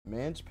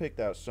Man's picked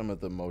out some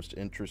of the most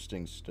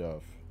interesting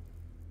stuff.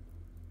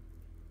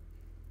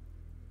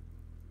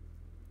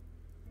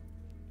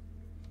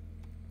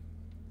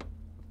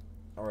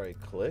 Alright,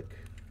 click.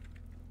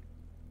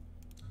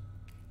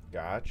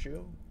 Got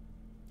you.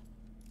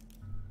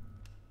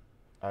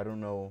 I don't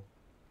know.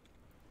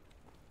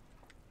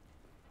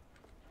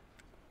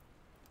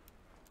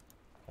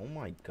 Oh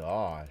my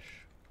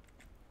gosh.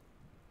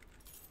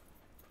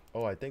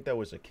 Oh, I think that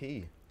was a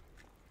key.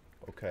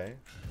 Okay.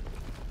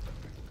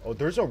 Oh,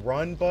 there's a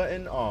run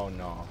button? Oh,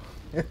 no.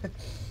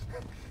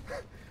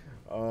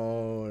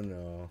 Oh,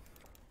 no.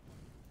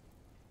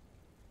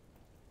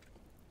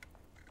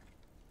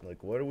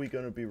 Like, what are we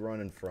gonna be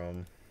running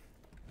from?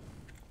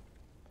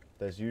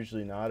 That's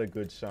usually not a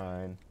good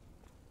sign.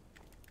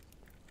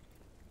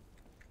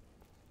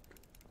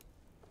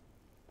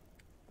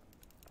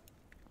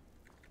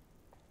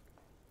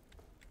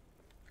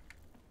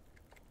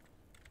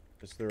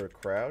 Is there a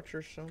crouch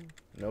or something?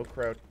 No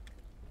crouch.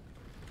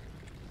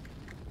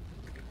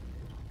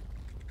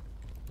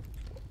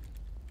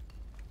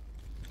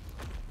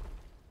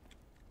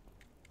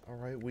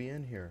 Alright, we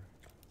in here.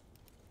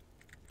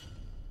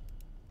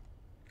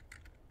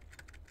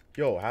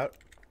 Yo, how...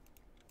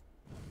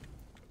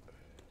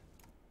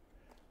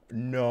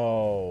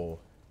 No.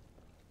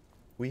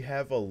 We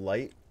have a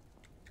light.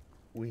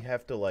 We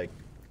have to, like...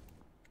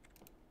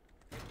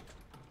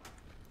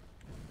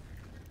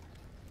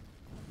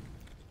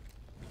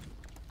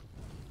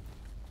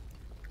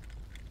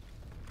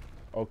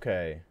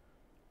 Okay.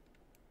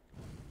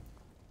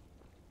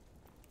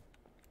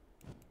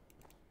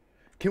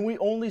 Can we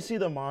only see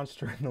the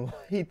monster in the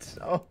lights?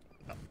 Oh,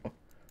 no.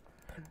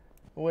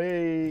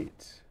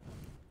 Wait.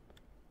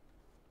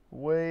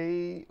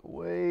 Wait,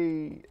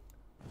 wait.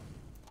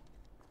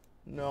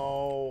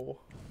 No.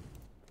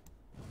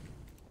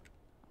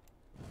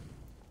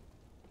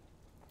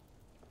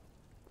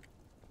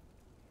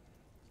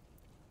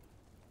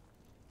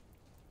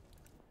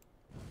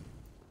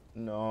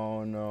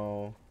 No,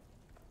 no.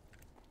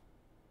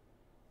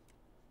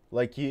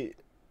 Like,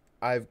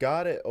 I've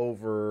got it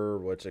over,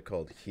 what's it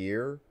called,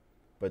 here,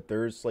 but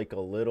there's like a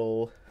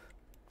little,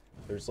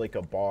 there's like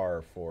a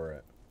bar for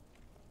it.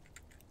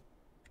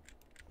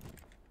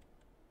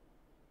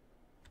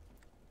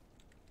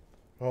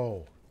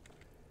 Oh.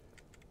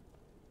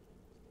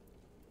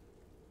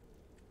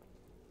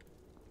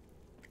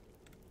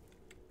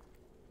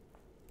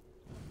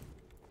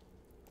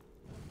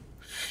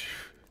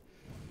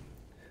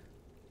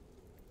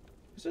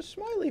 It's a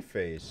smiley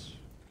face.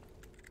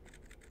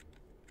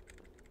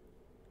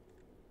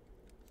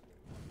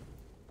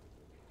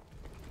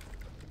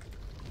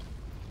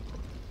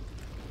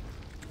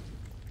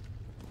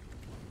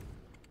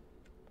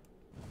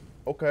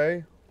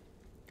 Okay.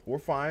 We're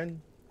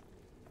fine.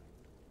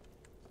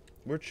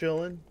 We're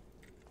chilling.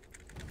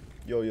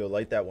 Yo, yo,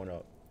 light that one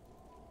up.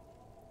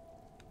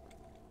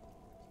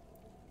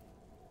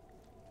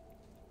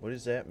 What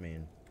does that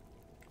mean?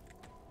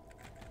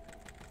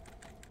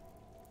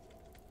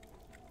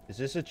 Is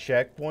this a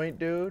checkpoint,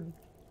 dude?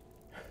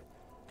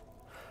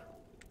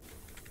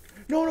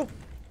 No,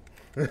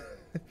 no!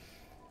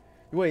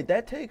 Wait,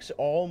 that takes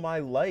all my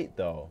light,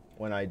 though,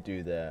 when I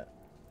do that.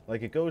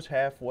 Like, it goes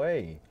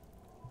halfway.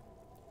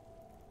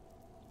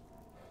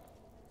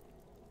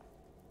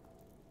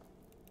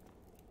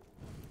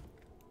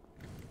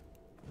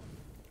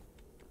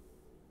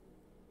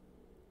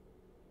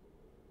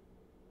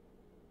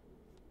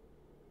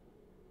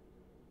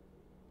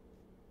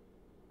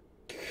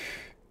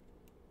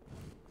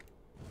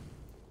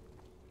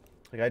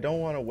 Like, I don't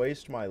want to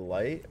waste my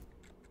light.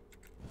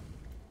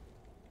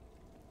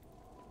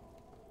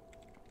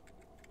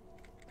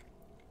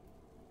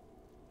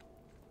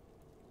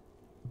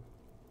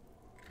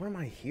 What am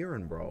I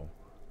hearing, bro?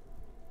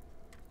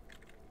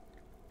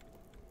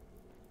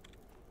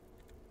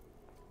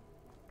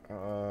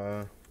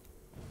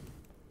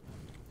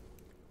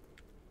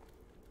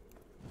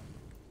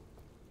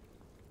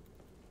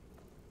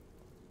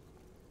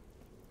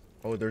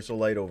 Oh, there's a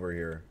light over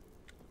here.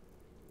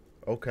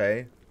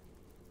 Okay.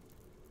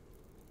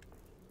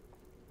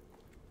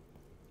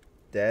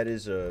 That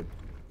is a...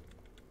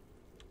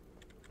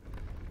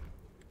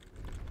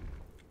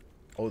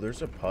 Oh,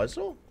 there's a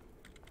puzzle?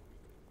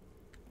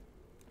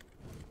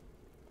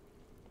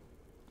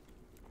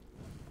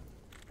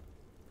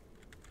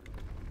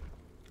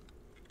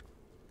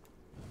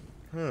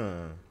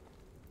 Huh.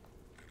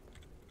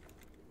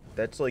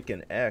 That's like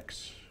an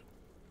X.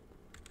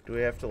 Do we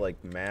have to,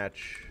 like,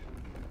 match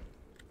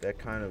that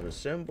kind of a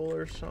symbol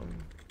or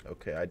something?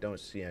 Okay, I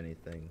don't see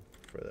anything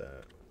for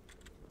that.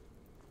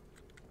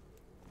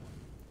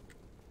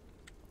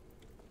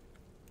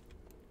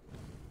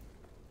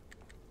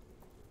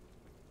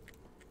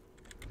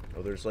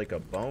 Oh, there's like a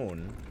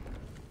bone.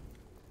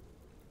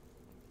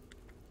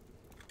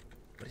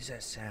 What is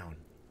that sound?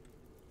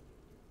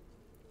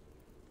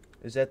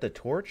 Is that the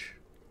torch?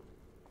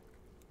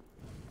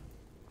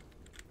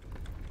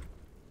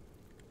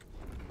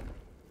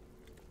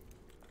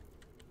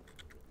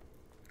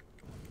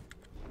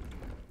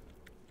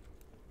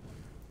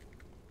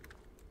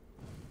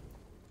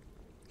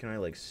 Can I,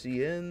 like,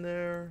 see in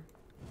there?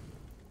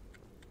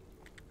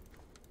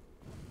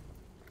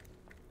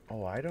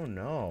 Oh, I don't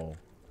know.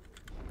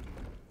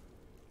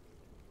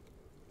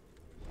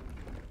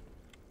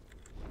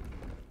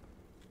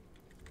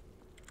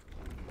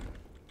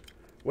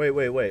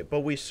 Wait. But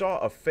we saw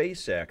a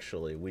face,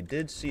 actually. We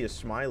did see a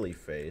smiley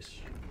face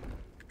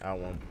at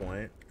one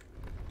point.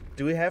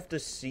 Do we have to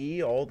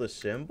see all the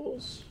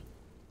symbols?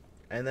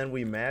 And then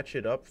we match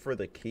it up for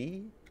the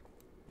key?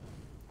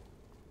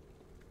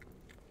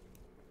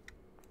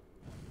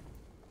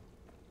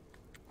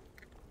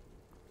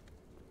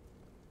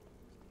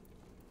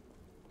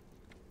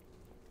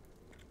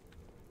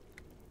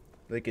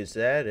 Like, is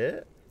that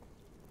it?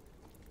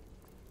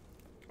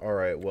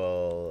 Alright,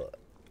 well,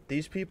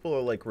 these people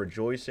are, like,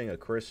 rejoicing a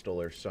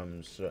crystal or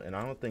some, and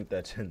I don't think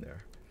that's in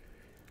there.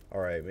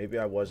 Alright, maybe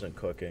I wasn't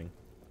cooking.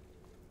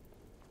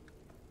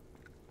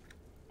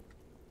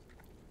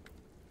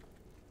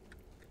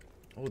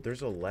 Oh,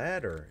 there's a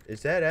ladder.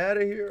 Is that out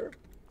of here?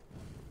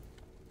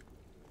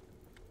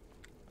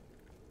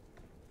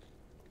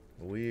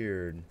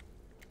 Weird.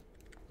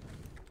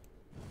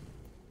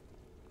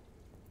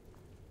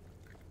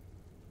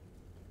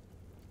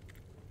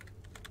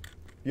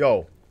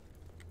 Yo.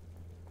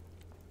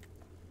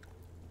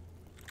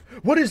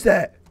 What is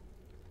that?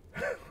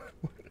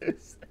 What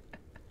is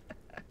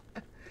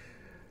that?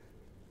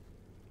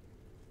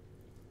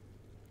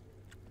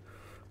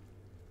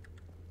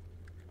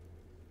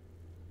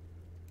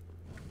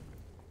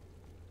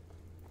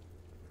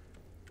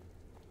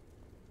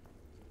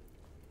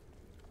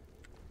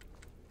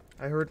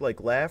 I heard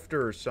like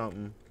laughter or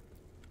something.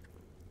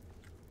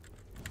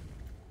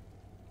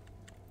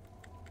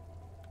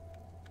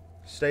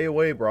 Stay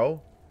away,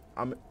 bro.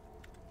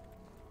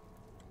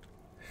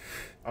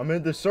 I'm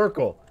in the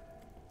circle.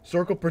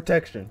 Circle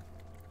protection.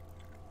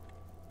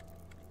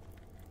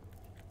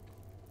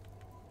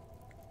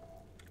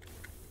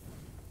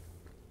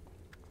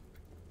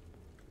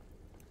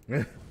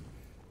 I'm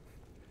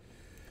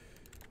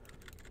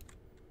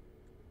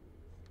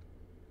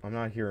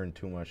not hearing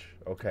too much.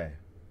 Okay.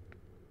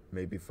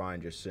 Maybe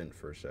fine, just sitting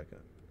for a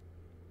second.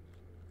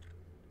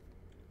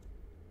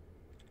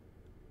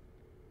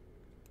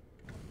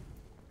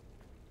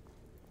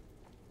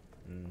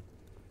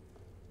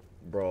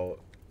 Bro,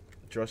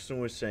 Justin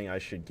was saying I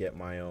should get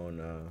my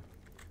own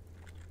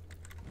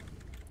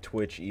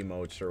Twitch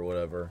emotes or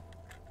whatever.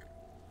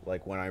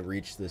 Like when I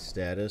reach this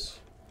status.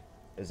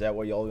 Is that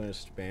what y'all gonna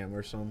spam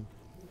or something?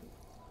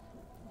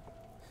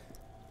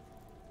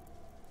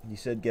 He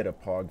said get a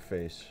pog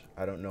face.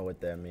 I don't know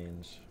what that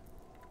means.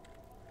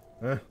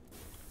 Huh?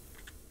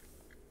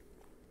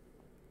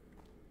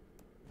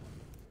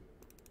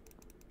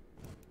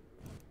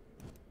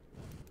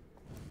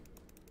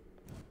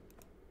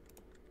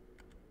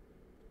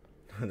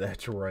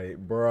 That's right,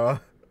 bruh.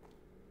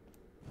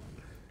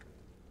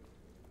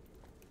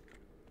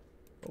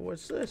 Oh,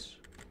 what's this?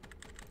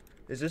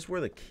 Is this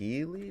where the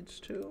key leads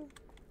to?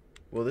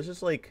 Well, this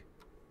is like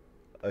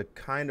a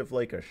kind of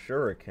like a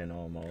shuriken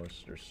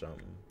almost or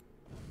something.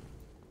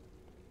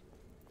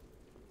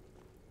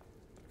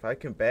 If I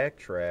can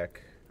backtrack,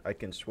 I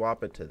can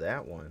swap it to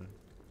that one.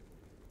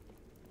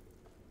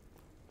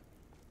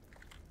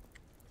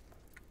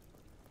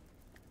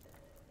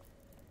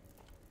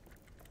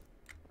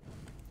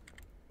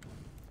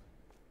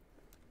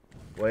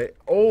 Wait.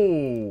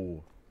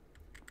 Oh!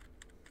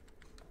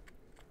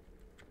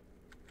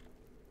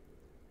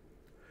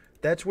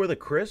 That's where the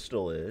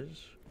crystal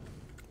is.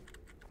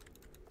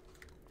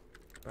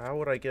 How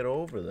would I get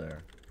over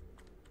there?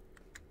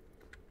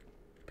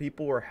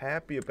 People were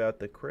happy about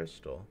the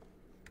crystal.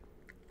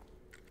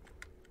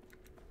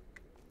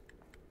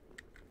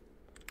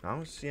 I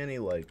don't see any,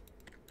 like,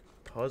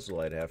 puzzle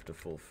I'd have to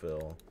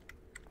fulfill.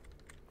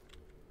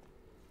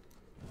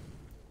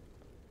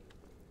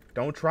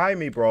 Don't try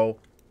me, bro.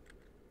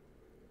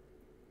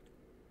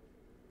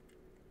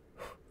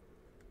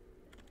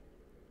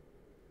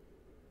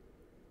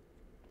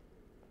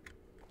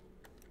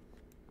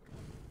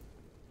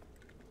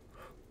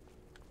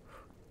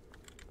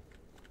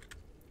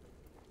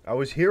 I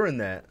was hearing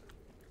that.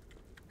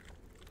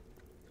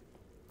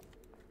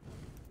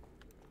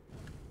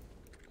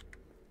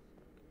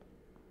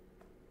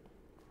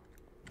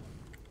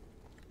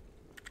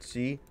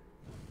 See?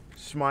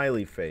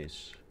 Smiley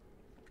face.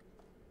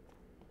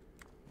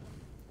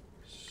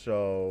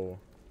 So,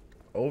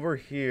 over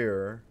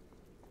here.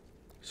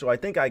 So I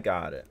think I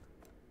got it.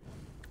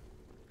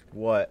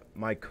 What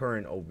my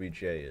current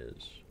OBJ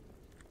is.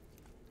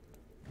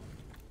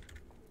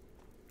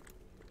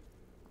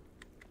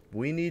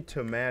 We need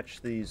to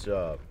match these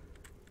up.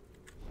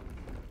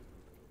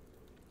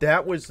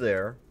 That was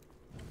there.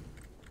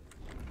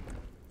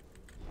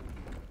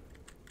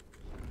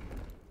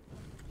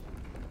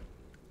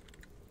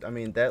 I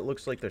mean, that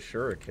looks like the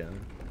shuriken.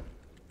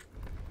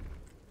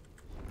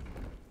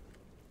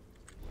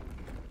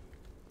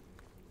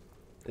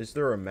 Is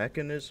there a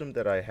mechanism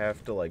that I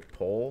have to, like,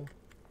 pull?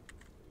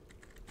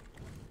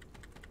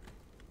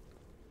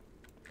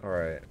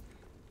 Alright.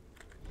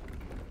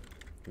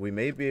 We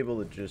may be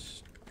able to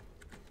just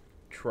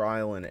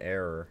trial and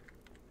error.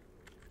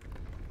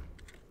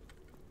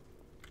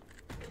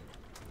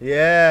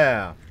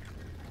 Yeah.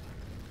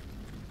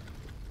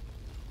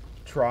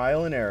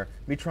 Trial and error.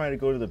 Me trying to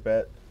go to the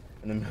bed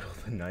in the middle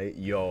of the night.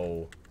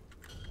 Yo.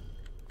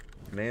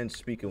 Man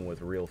speaking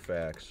with real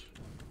facts.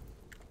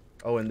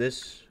 Oh, and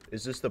this...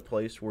 Is this the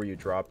place where you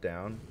drop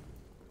down?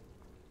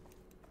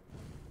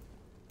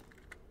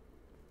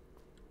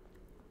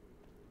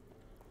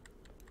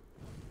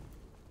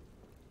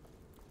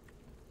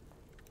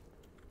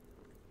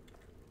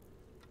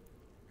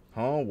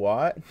 Huh?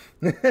 What?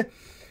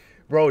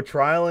 Bro,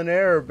 trial and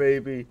error,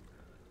 baby.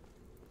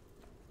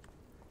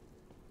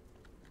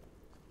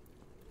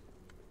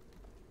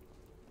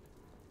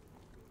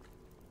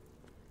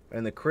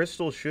 And the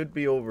crystal should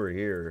be over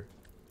here.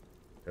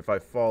 If I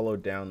follow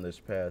down this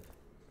path.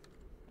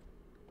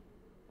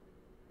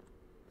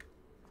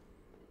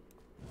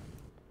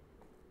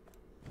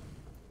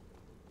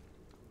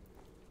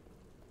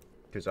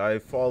 Because I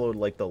followed,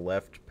 like, the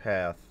left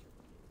path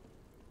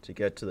to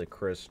get to the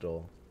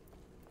crystal.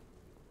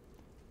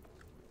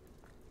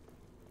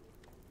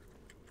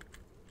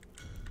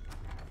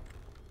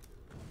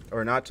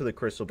 Or not to the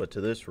crystal, but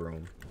to this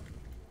room.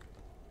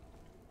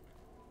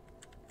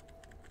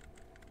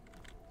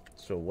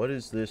 So what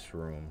is this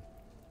room?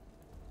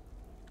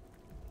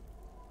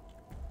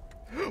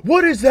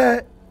 What is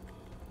that?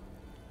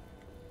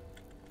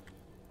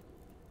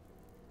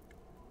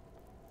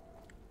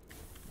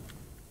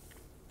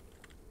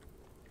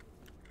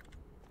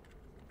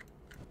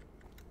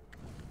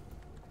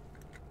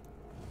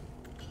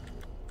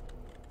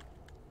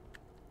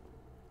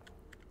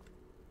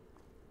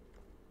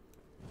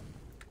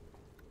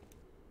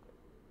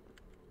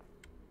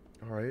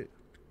 All right.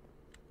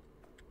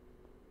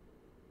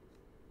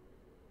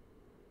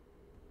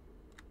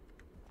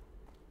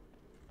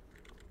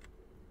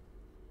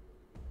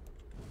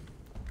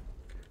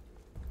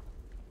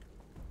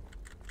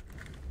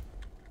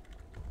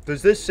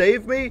 Does this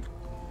save me?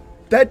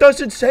 That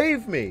doesn't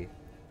save me.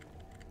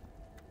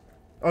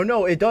 Oh,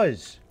 no, it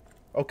does.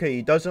 Okay,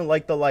 he doesn't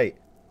like the light.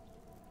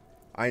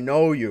 I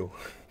know you.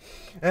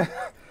 I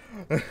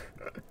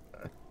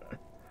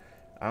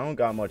don't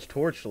got much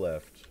torch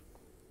left.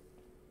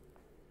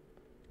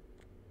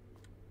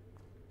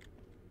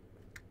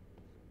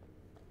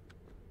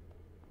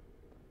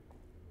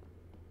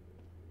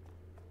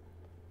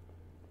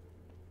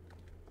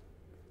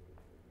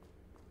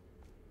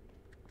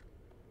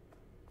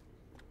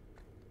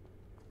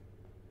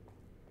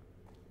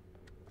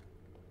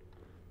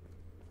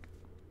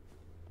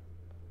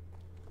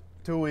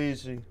 Too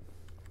easy.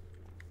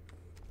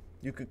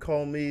 You could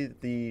call me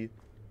the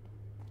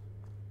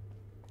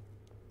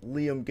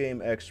Liam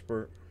game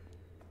expert.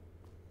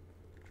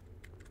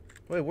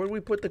 Wait, where did we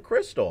put the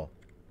crystal?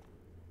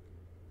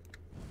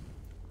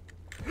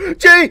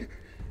 Jay!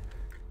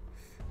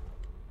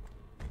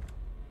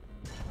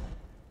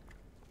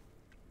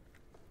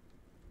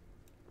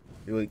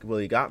 Well,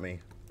 he got me.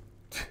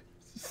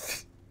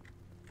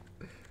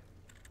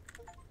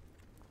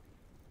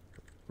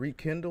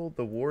 Rekindle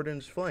the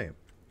warden's flame.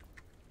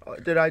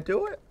 Did I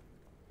do it?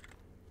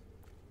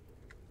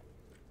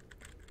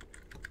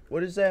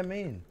 What does that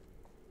mean?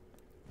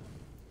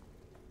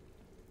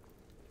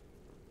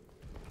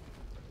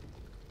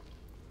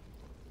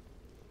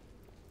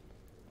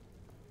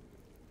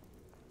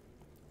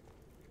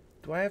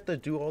 Do I have to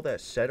do all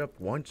that setup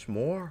once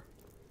more?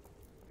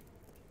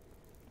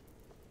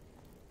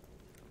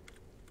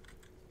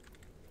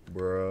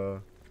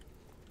 Bruh.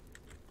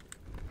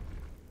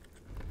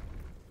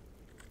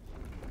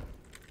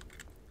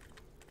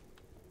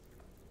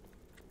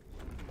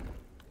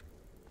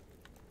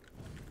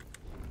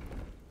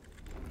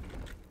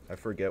 I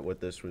forget what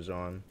this was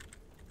on.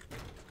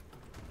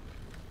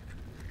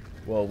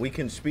 Well, we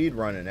can speed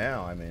run it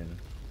now, I mean.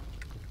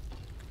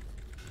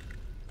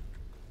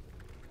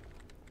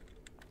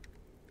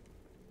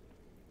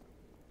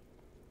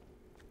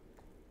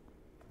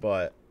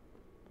 But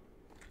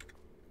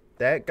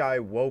that guy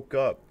woke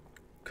up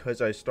because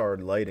I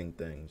started lighting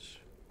things.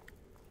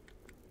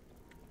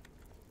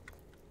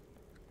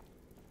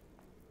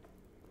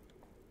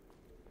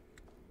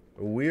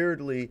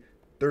 Weirdly,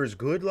 there's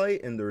good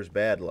light and there's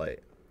bad light.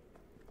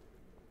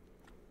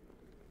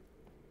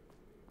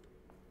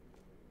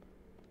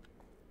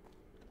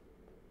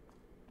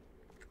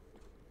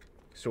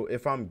 So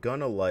if I'm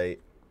gonna light,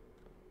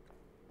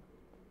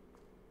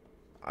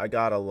 I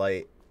gotta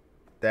light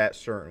that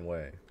certain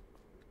way.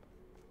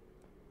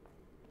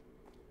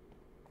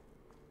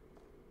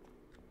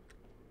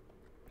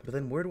 But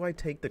then where do I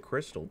take the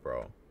crystal,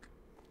 bro?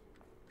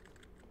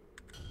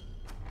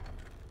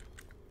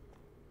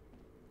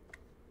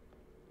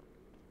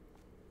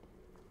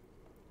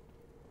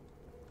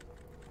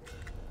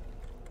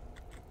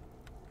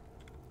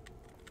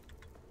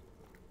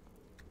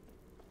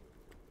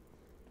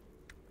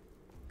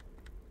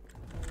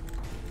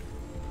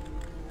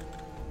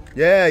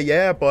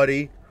 Yeah,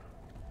 buddy.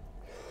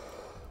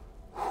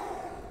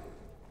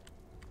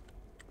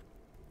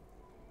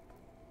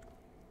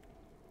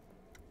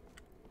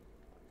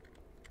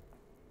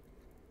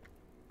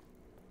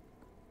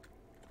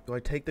 Do I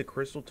take the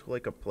crystal to,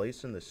 like, a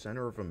place in the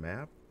center of a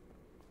map?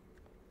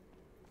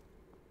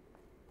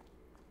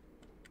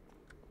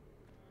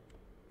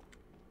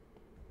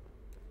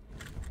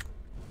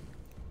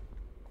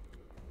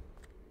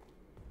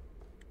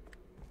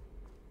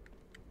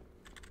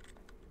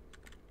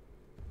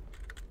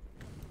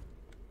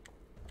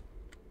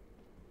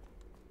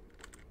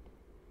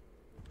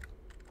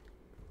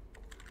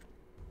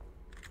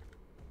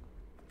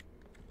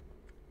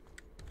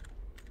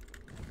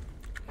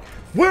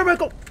 Where am I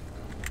going?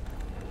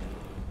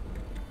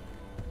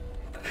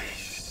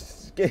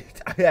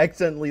 I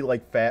accidentally,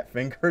 like,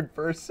 fat-fingered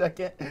for a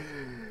second.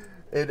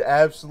 It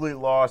absolutely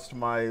lost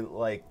my,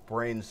 like,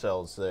 brain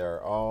cells there.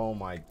 Oh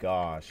my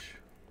gosh.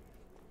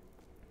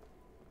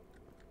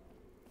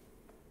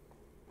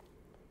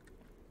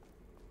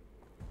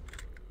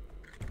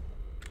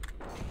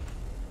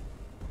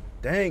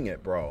 Dang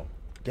it, bro.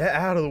 Get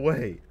out of the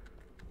way.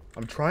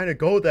 I'm trying to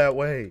go that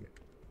way.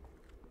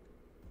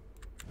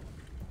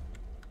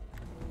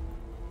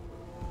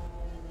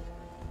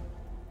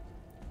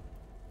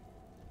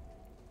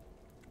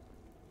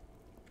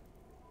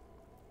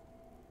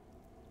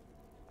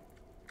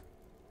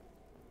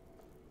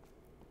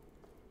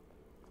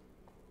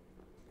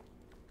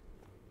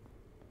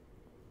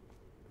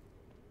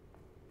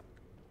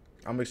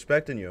 I'm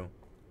expecting you.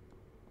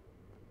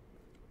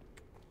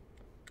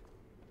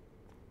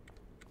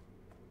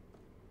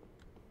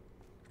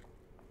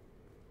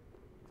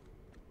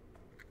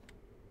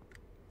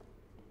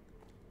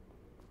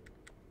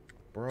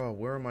 Bro,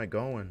 where am I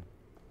going?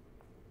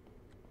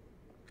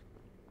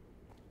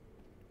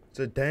 It's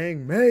a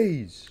dang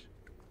maze.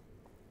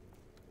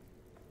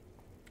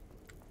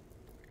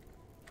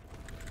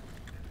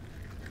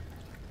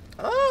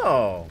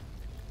 Oh.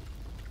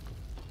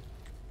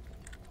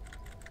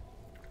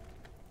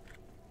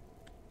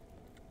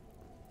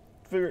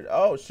 Figured.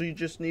 Oh, so you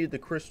just need the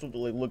crystal to,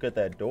 like, look at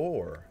that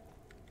door.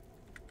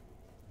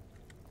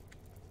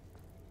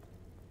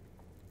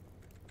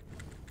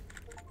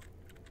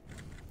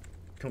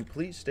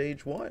 Complete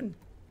stage 1.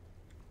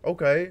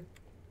 Okay.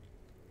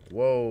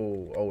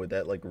 Whoa. Oh,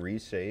 that, like,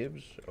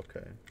 resaves?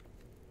 Okay.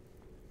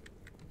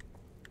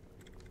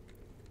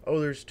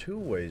 Oh, there's 2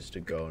 ways to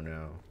go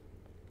now.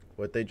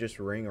 What, they just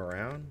ring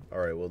around?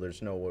 Alright, well,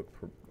 there's no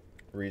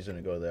reason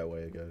to go that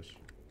way, I guess.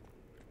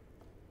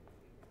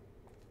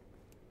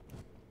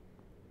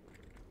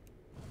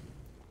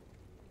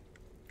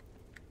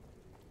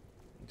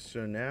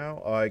 So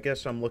now, I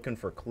guess I'm looking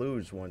for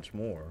clues once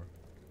more.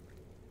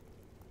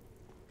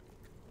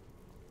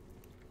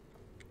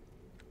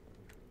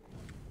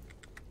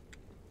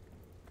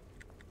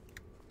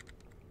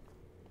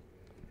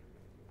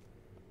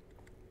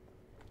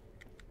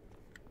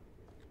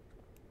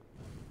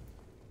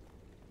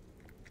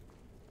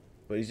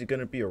 But is he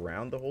gonna be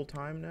around the whole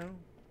time now?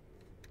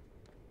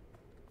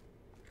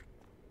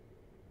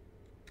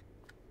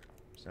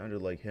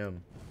 Sounded like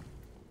him.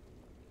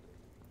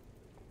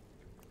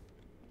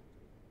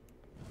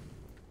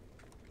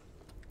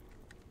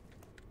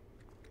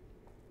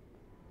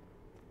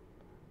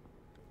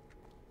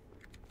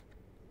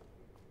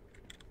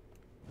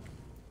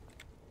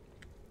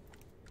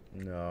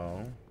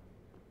 No.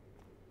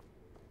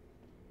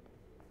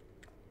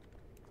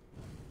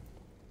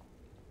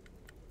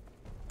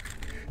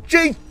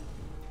 Gee!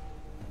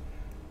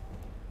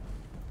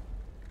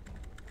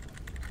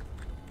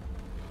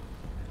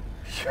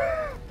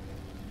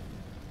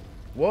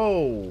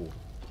 Whoa.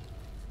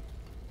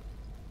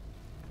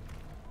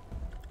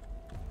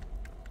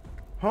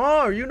 Huh?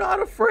 Are you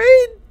not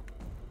afraid?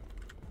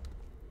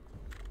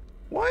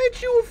 Why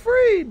aren't you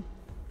afraid?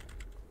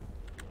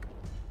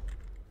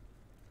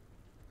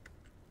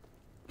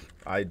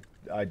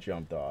 I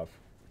jumped off.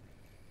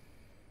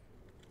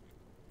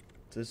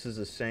 This is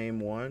the same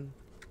one?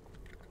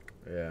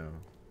 Yeah.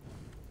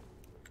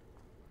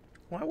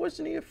 Why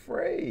wasn't he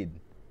afraid?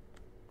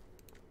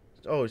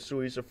 Oh,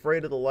 so he's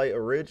afraid of the light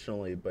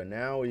originally, but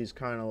now he's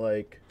kind of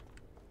like,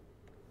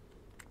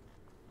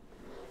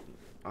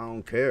 I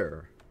don't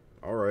care.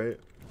 Alright.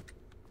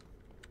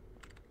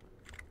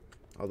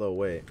 Although,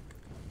 wait.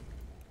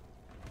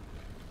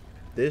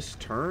 This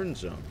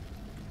turns him.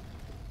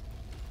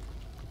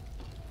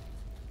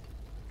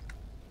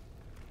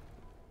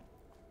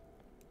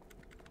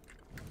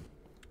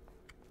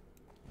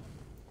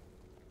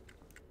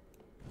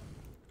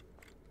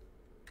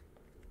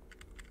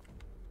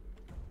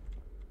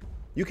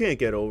 You can't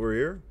get over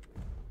here.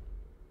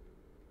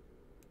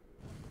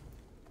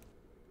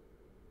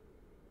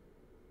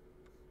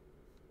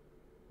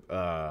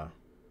 I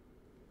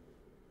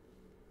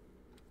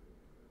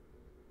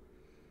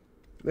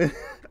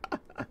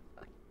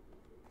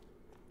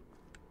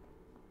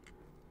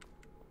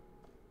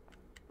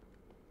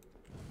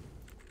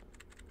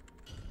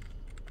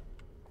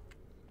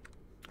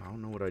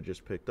don't know what I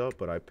just picked up,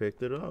 but I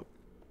picked it up.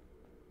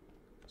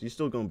 Is he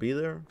still gonna be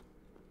there?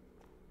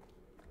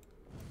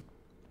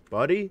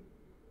 Buddy?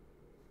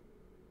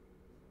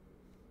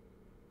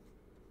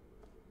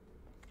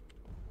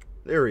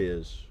 There he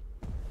is.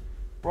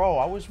 Bro,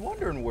 I was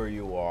wondering where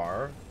you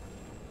are.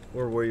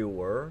 Where you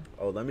were?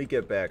 Oh, let me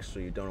get back so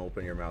you don't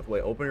open your mouth.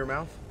 Wait, open your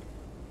mouth?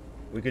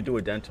 We could do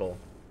a dental.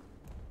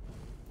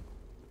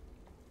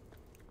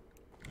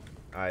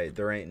 Alright,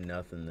 there ain't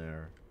nothing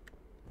there.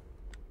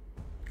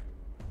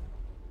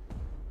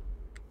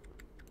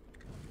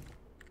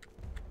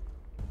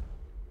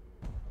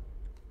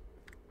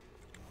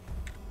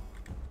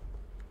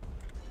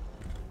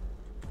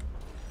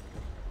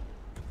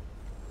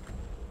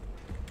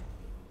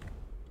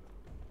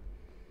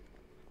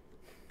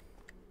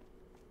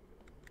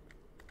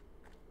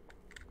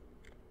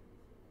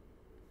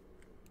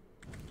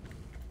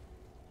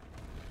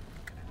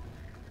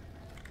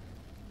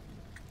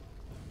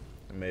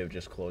 I may have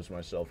just closed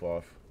myself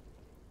off.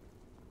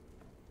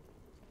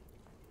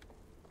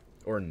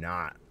 Or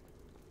not.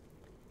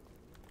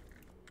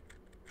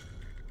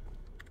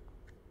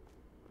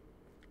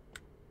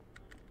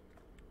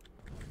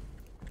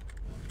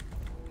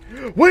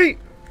 Wait!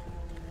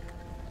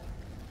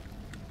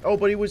 Oh,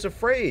 but he was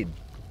afraid.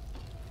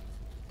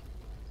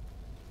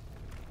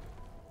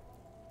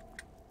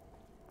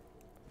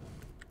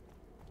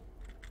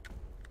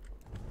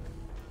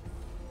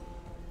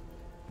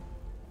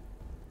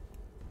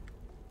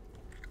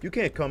 You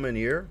can't come in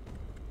here.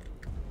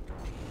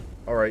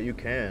 Alright, you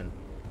can.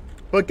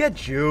 But get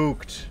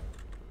juked.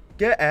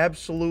 Get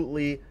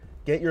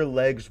your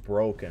legs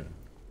broken.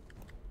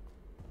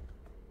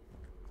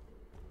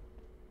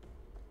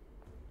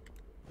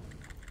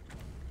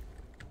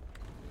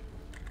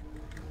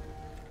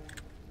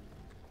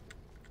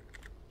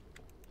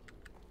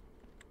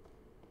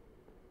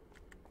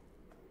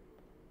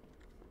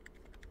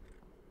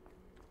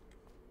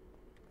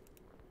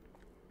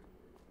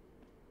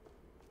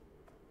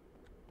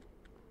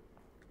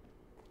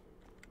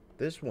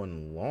 This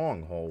one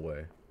long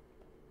hallway.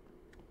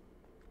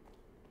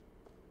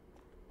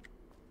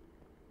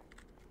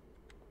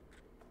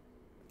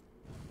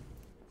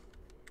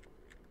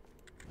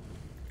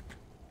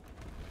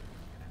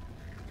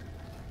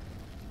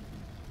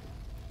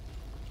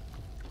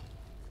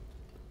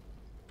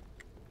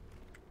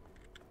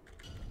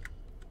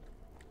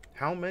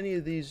 How many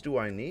of these do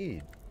I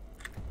need?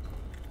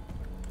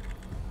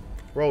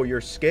 Bro, you're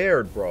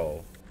scared,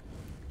 bro.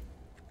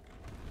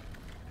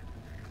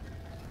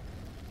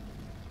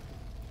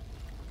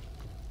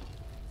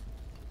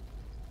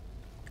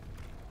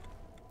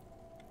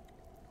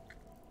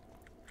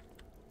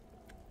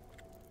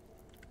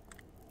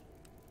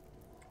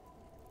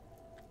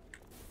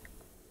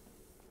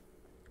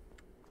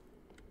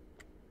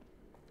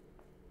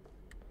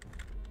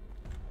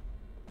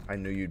 I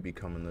knew you'd be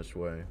coming this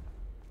way.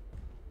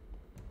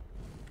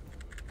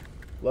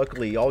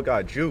 Luckily, y'all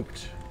got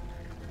juked.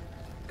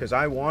 Because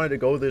I wanted to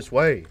go this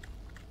way.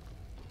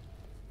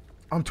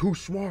 I'm too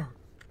smart.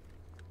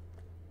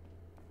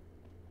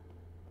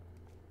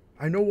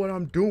 I know what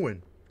I'm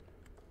doing.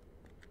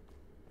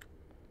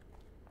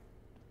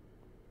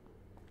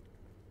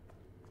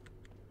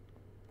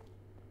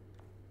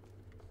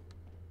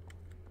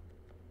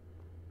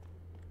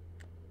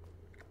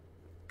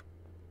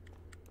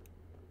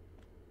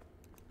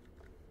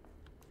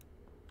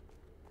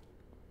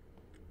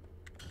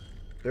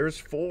 There's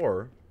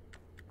 4.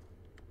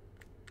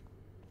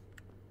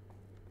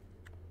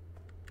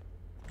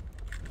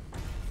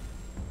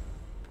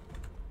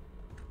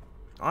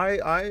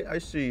 I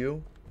see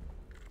you.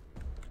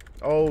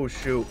 Oh,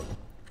 shoot.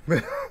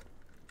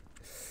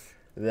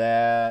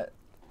 That...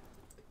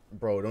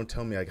 Bro, don't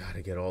tell me I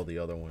gotta get all the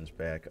other ones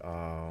back.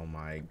 Oh,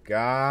 my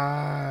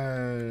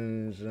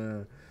gosh.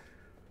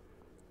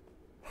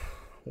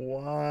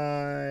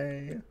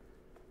 Why?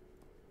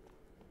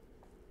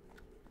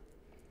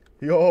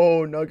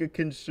 Yo, Nugget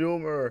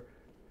Consumer.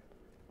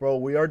 Bro,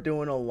 we are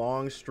doing a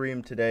long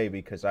stream today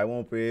because I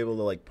won't be able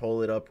to, like,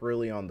 pull it up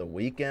really on the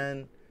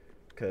weekend.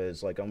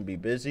 Because, like, I'm going to be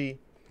busy.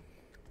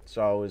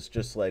 So I was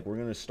just like, we're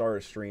going to start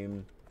a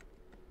stream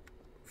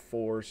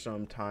for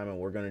some time and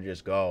we're going to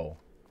just go.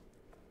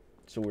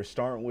 So we're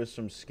starting with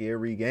some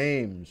scary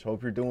games.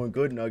 Hope you're doing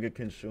good, Nugget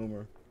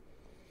Consumer.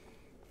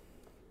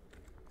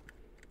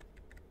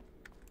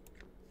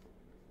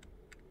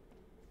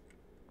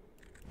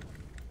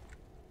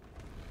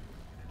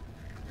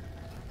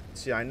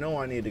 See, I know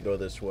I need to go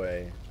this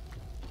way.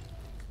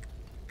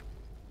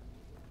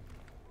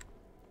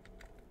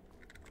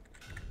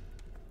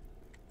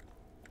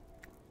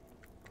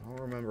 I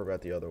don't remember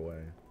about the other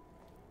way.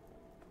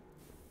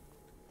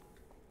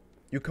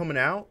 You coming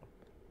out?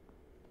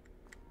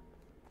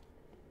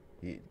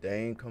 They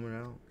ain't coming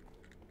out.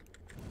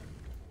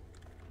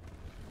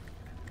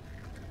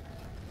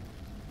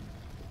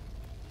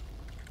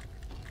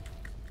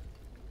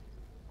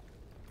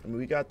 I mean,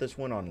 we got this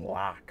one on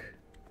lock.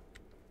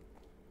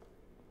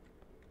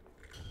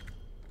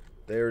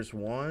 There's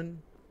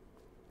one.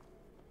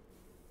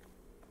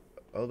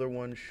 Other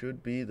one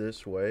should be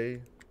this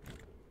way.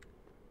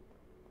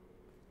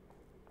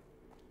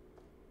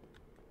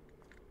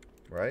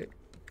 Right?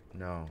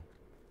 No.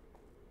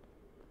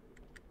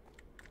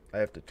 I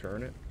have to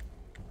turn it.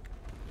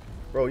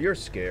 Bro, you're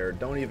scared.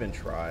 Don't even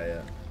try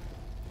it.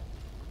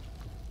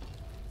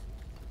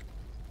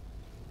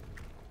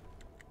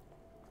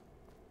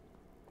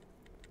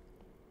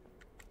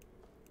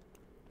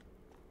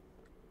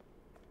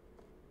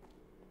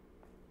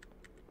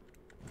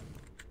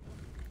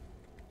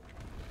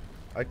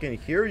 I can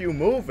hear you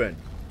moving.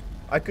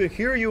 I could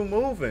hear you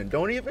moving.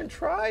 Don't even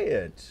try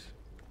it.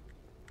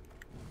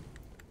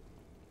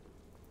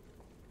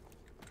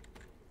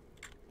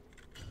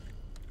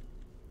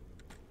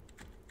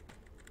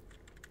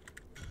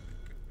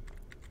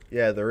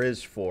 Yeah, there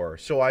is 4.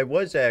 So I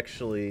was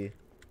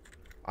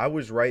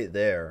right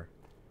there.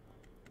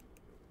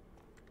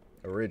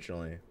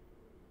 Originally.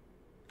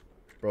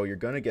 Bro, you're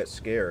gonna get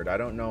scared. I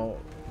don't know.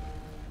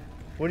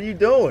 What are you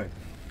doing?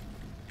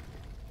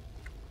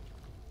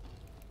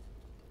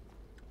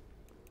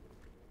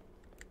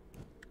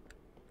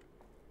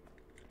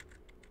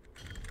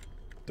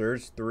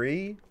 There's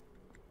 3.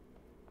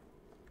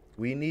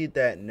 We need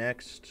that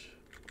next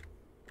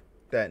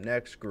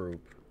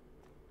group.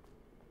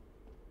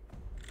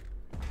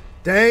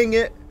 Dang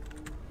it!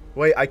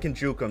 Wait, I can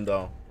juke him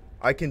though.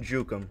 I can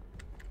juke him.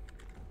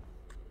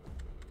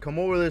 Come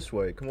over this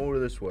way. Come over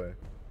this way.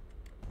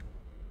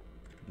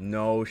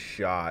 No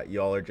shot.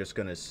 Y'all are just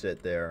gonna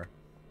sit there.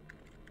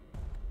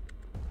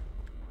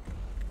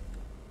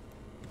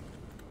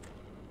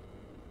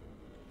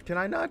 Can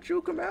I not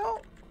juke him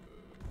out?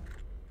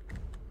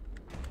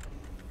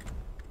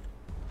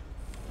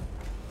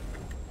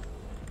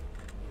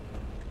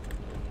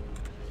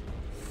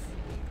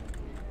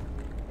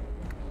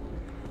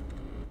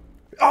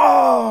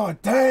 Oh,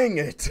 dang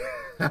it.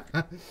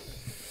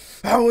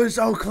 That was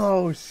so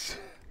close.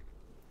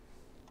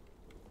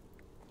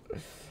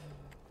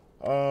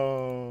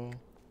 Oh.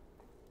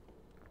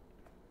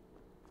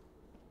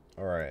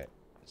 Alright.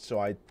 So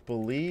I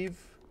believe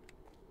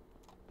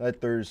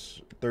that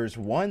there's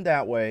one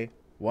that way,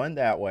 and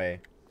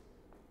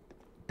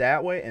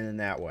then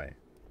that way.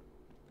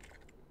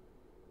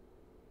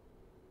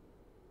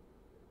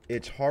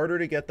 It's harder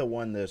to get the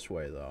one this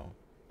way, though.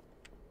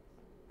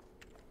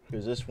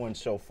 Because this one's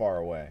so far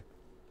away.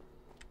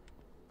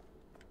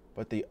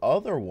 But the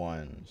other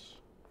ones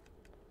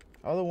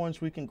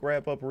we can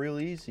grab up real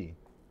easy.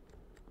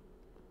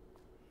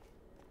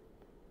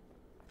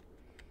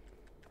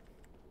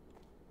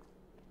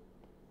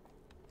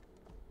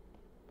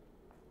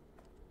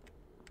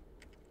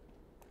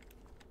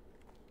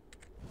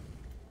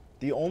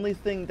 The only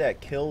thing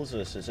that kills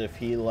us is if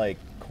he, like,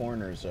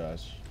 corners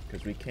us.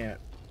 Because we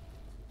can't...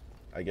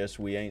 I guess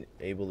we ain't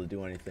able to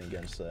do anything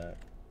against that.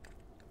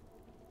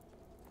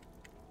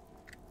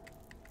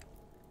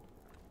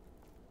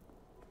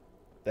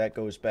 That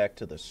goes back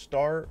to the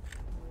start.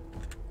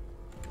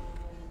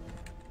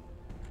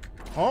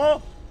 Huh?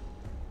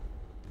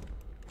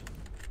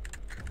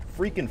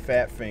 Freaking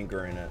fat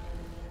finger in it.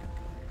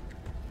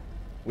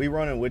 We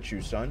running with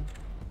you, son.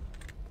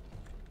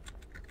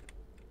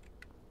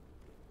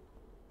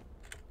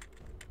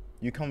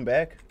 You come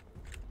back?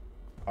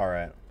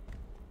 Alright.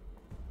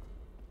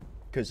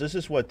 Because this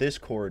is what this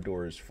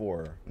corridor is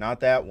for.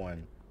 Not that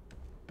one.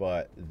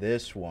 But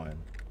this one.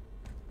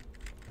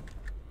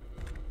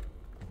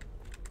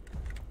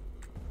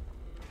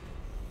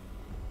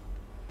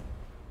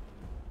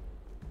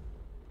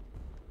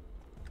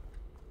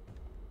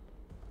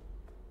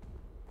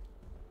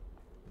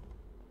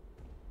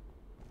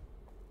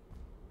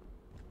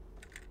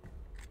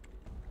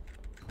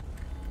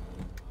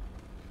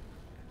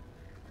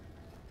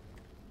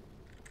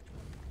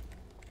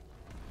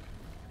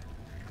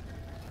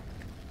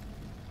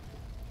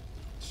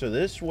 So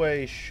this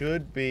way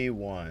should be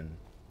one.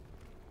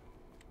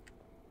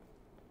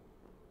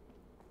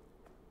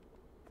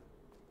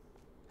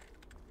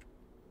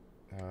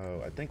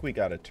 Oh, I think we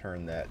gotta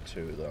turn that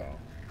too, though.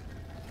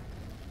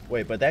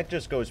 Wait, but that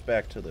just goes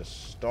back to the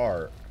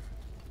start.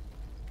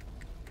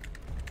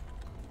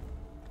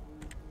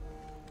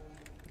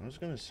 I was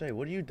gonna say,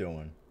 what are you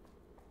doing?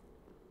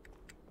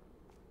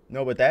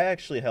 No, but that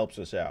actually helps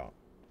us out.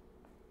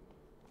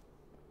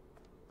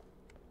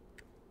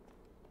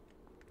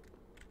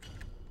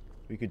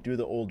 We could do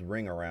the old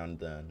ring around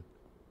then.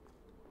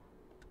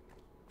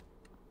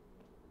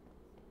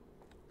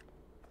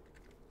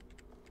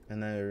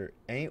 And there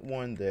ain't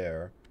one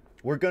there.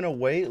 We're gonna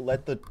wait,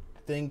 let the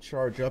thing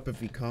charge up.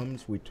 If he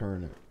comes, we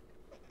turn it.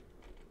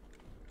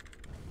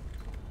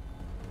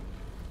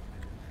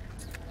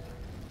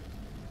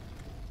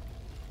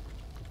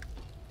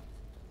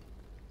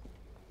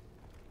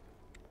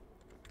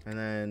 And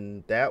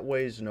then that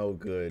way's no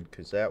good,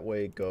 because that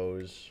way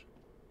goes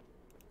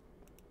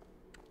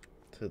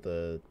to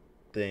the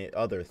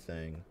other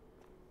thing.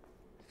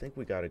 I think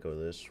we gotta go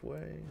this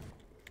way.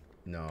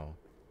 No.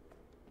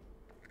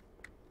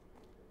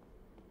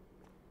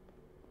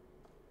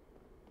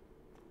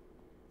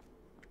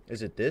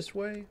 Is it this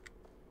way?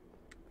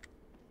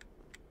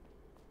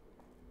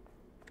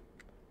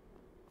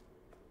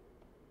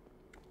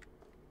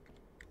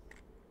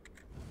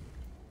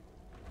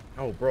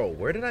 Oh, bro,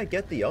 where did I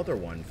get the other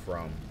one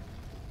from?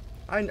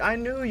 I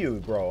knew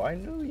you, bro. I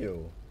knew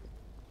you.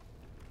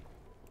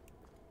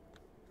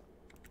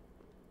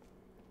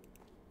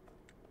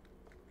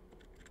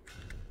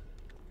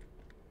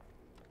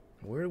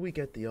 Where did we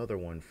get the other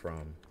one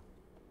from?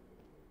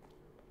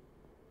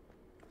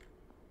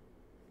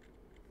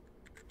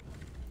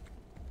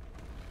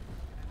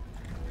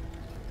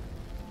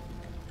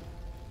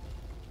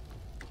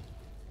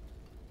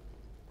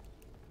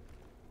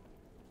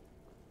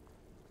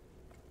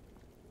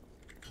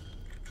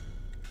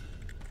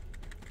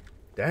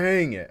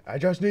 Dang it. I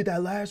just need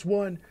that last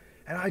one,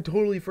 and I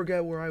totally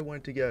forget where I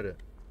went to get it.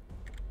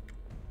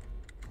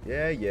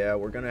 Yeah,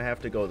 we're gonna have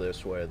to go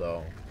this way,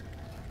 though.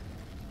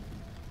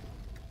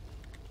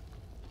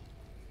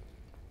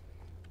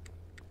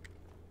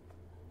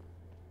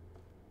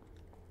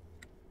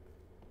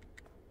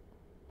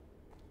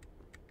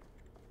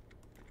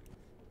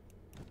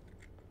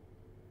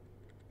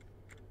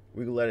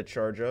 We can let it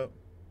charge up.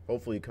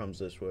 Hopefully it comes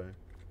this way.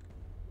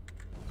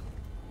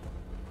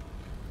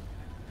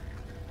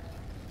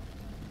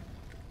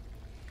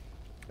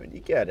 I mean,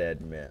 you gotta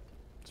admit,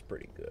 it's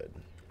pretty good.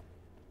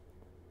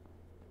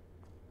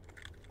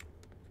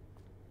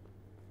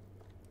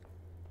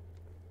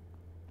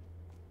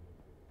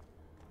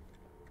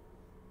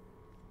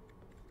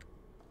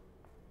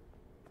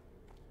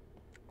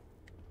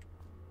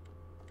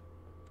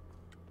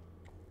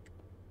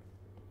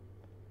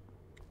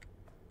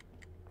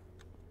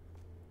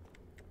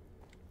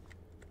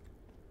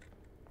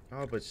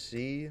 Oh, but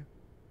see?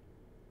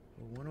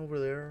 One over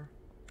there.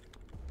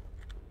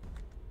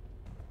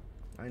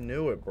 I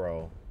knew it,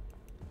 bro.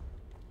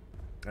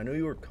 I knew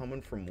you were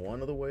coming from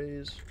one of the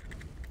ways.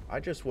 I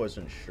just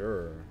wasn't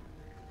sure.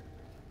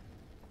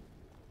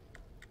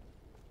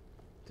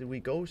 Did we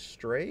go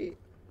straight?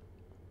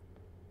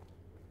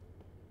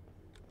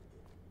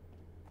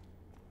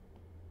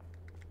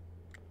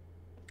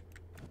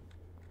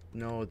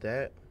 No,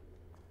 that...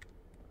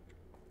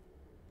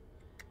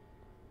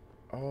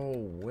 Oh,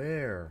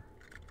 where?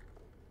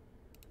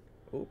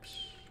 Oops.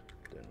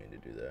 Didn't mean to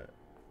do that.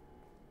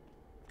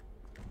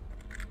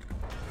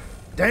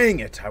 Dang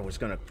it! I was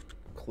gonna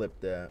clip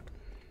that.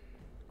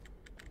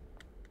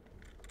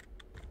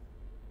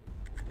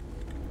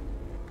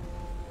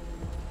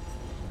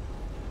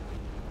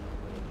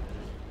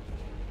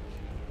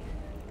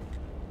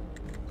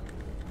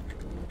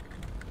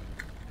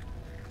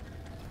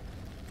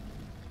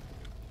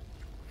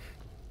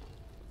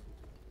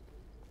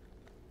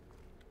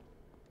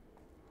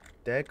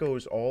 That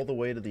goes all the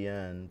way to the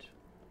end.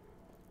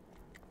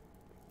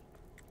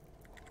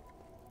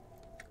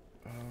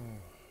 Oh.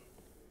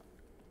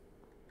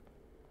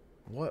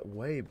 What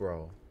way,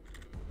 bro?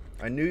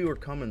 I knew you were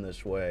coming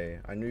this way.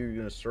 I knew you were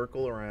gonna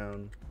circle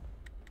around.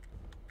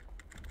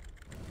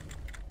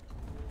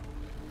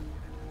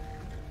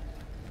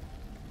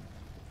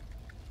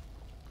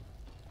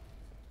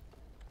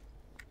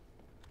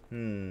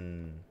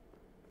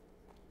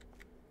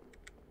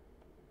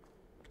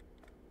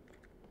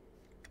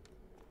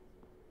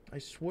 I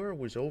swear it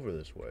was over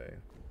this way.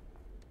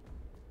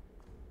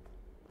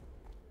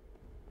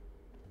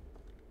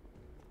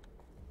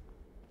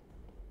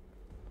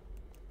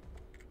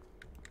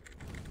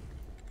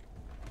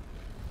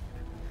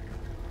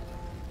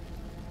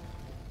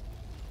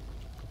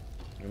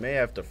 We may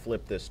have to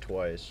flip this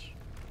twice.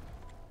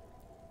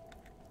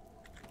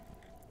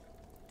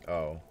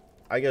 Oh.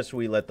 I guess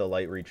we let the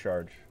light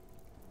recharge.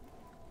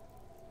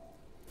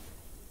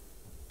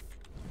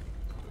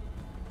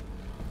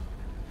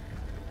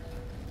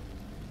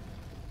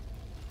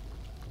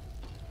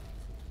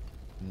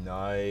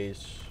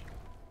 Nice.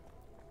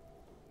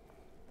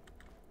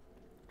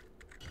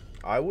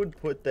 I would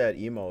put that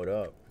emote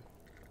up.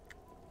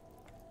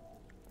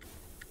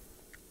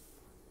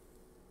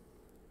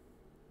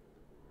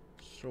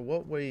 So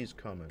what way he's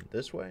coming?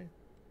 This way?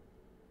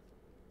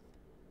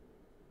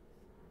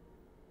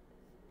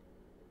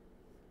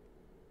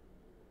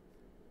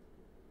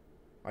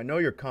 I know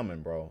you're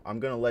coming, bro. I'm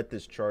gonna let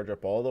this charge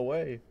up all the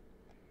way.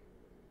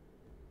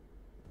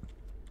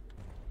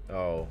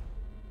 Oh.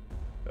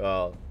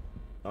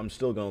 I'm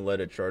still gonna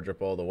let it charge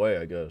up all the way,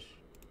 I guess.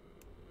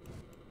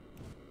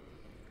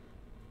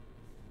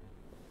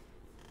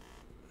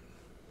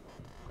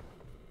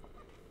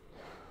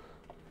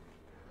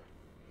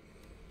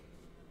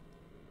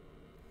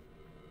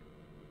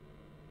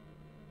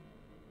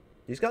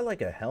 He's got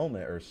like a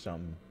helmet or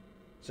something.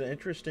 It's an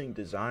interesting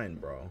design,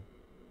 bro.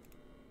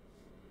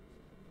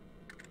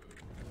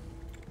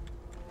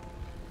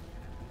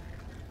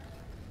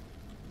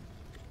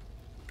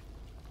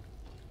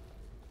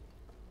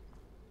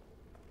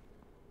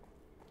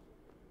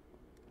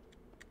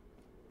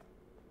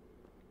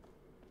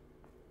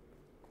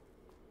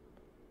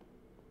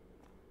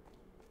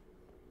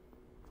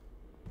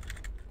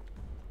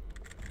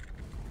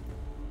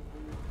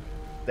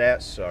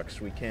 That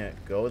sucks. We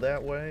can't go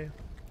that way?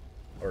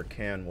 Or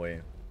can we?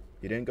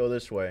 You didn't go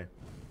this way.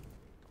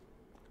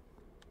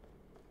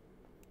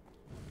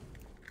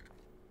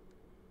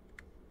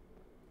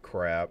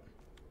 Crap.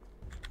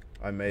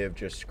 I may have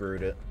just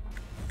screwed it.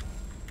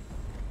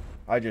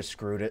 I just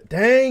screwed it.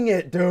 Dang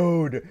it,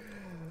 dude!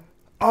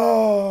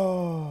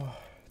 Oh!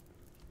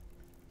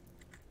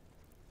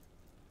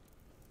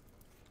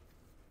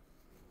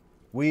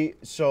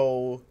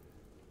 So,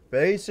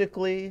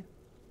 basically,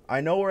 I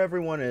know where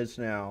everyone is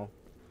now.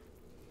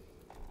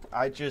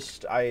 I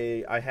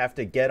have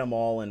to get them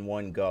all in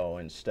one go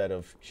instead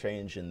of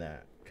changing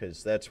that.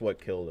 Because that's what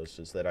killed us,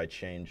 is that I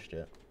changed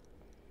it.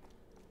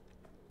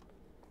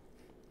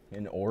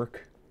 An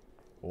orc?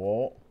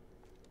 Whoa.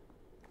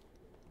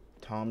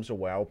 Tom's a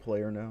WoW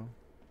player now.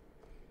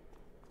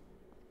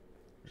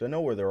 Because I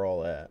know where they're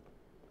all at.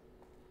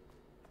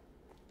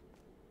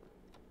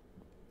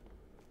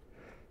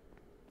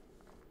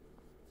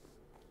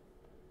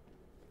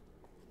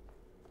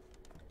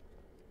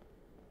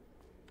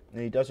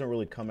 And he doesn't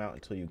really come out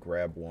until you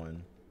grab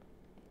one.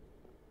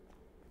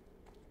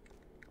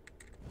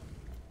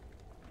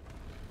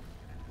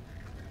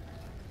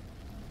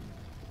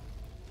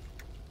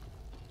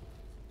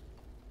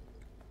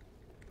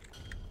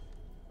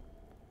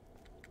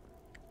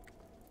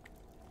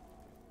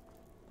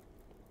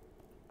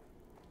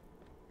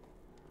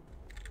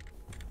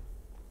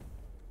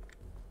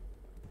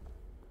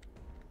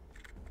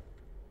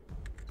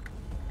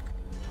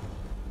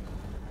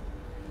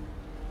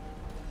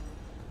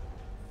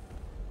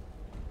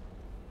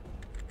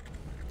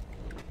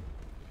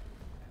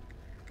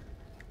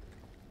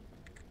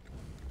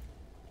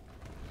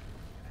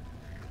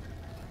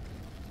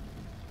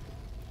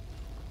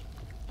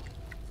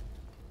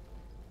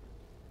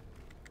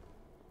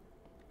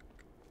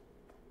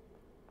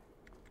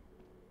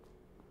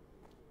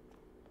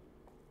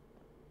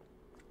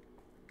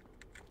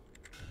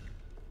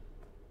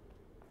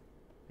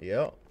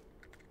 Yep.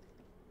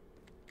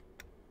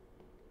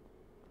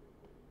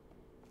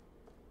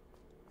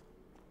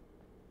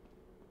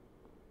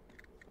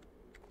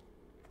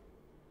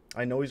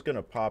 I know he's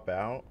gonna pop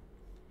out.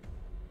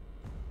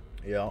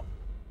 Yep.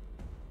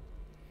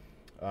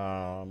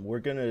 We're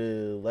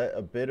gonna let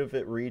a bit of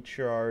it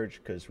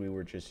recharge because we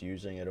were just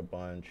using it a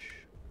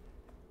bunch.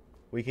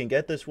 We can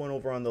get this one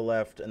over on the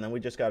left, and then we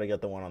just gotta get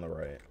the one on the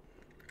right.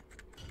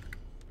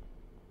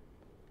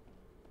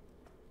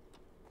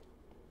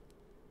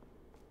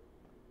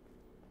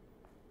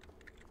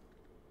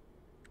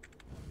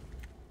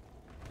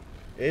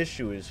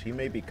 Issue is he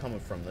may be coming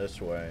from this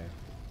way.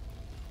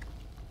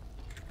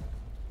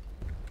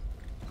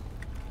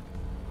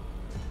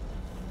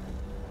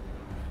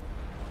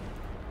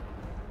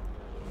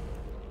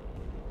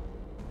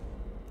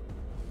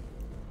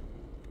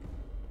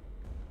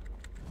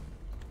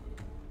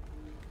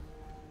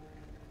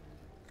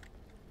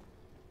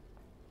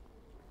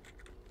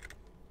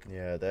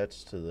 Yeah,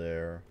 that's to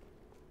there.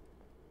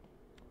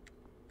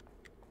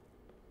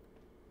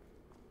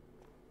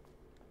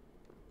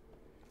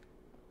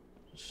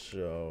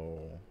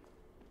 So...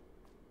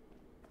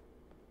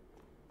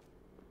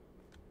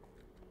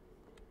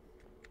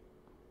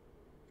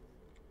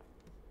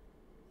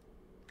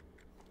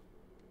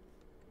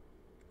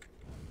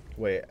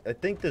 Wait, I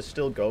think this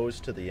still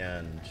goes to the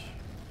end.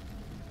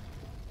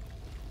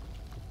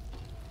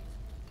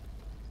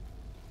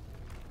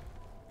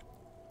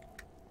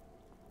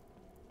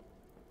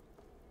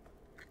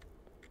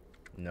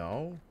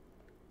 No?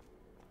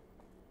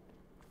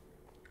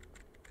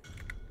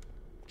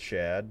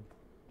 Chad?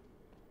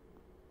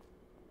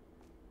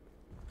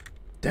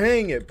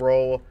 Dang it,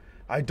 bro.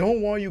 I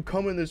don't want you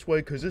coming this way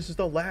because this is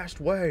the last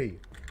way.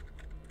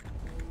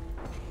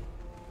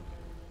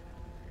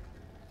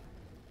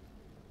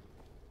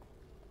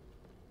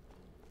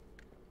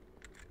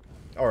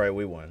 Alright,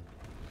 we won.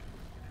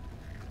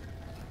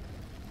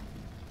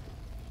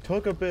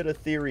 Took a bit of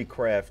theory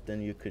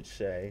crafting, you could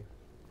say.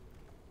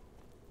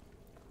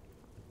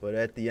 But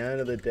at the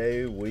end of the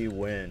day, we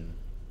win.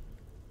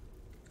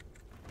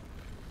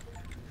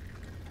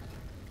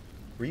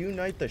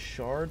 Reunite the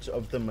shards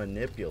of the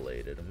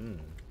manipulated.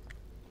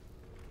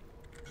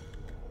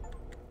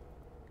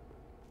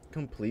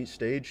 Complete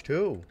stage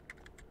 2.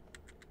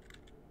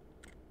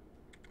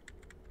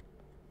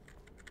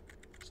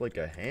 It's like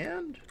a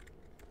hand?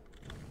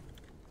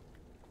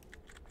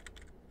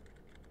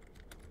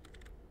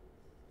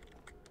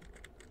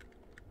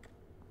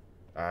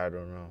 I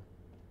don't know.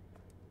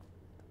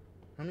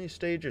 How many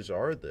stages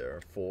are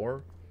there?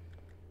 4?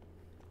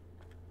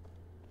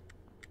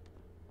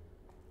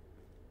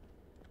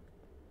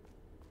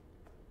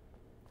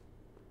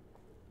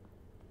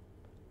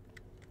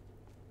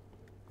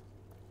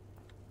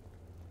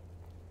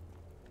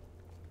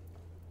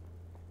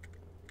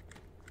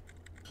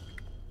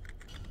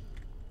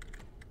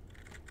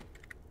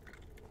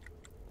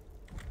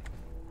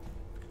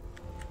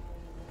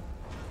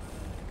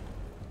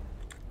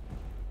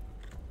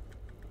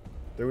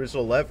 There was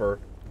a lever.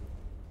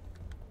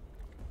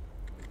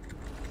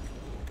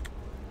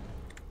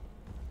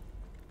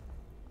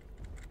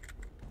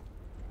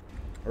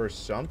 Or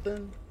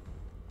something?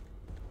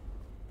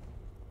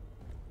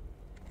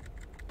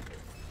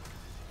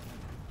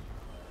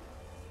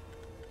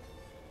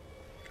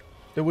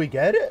 Did we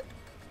get it?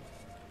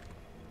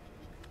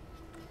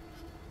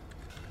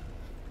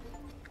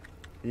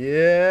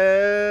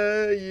 Yeah.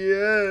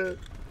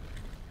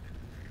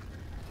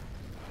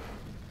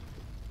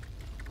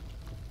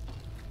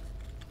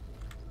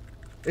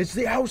 It's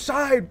the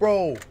outside,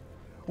 bro.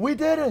 We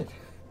did it.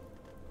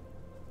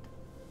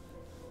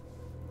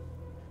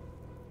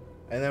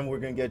 And then we're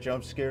gonna get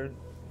jump scared.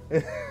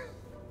 And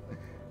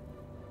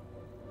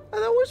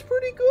that was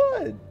pretty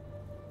good.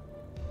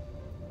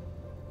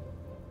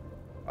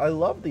 I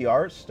love the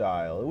art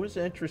style. It was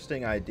an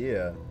interesting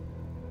idea.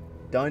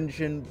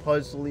 Dungeon,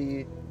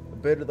 puzzly, a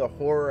bit of the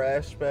horror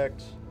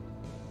aspect.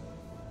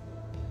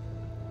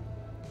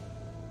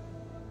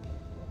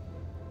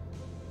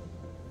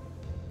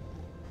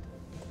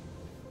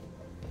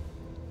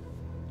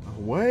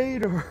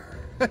 Waiter.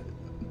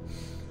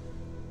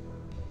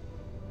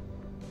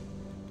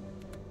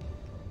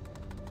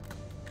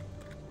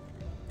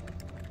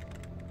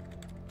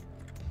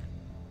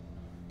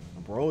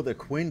 Bro, the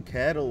Quinn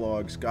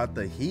catalog's got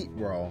the heat,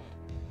 bro.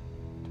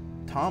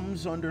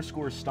 Tom's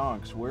underscore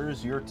stonks. Where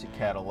is your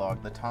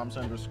catalog? The Tom's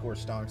underscore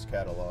stonks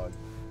catalog.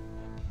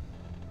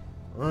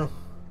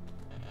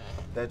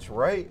 That's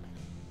right.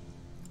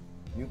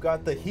 You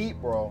got the heat,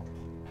 bro.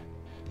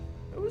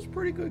 It was a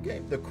pretty good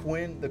game. The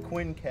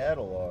Quinn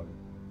catalog.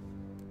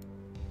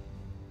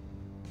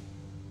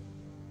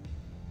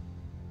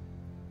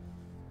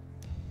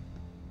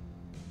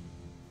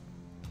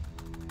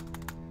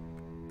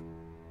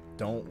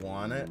 Don't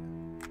want it?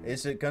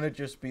 Is it gonna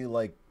just be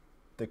like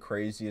the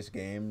craziest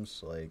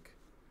games? Like,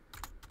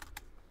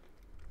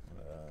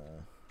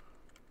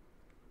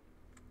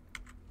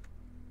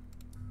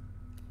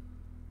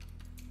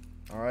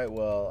 alright,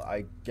 well,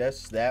 I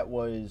guess that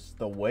was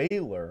the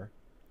Wailer.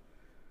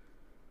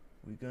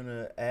 We're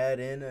gonna add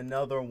in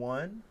another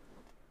one.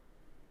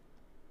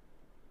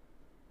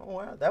 Oh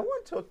wow, that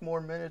one took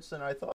more minutes than I thought.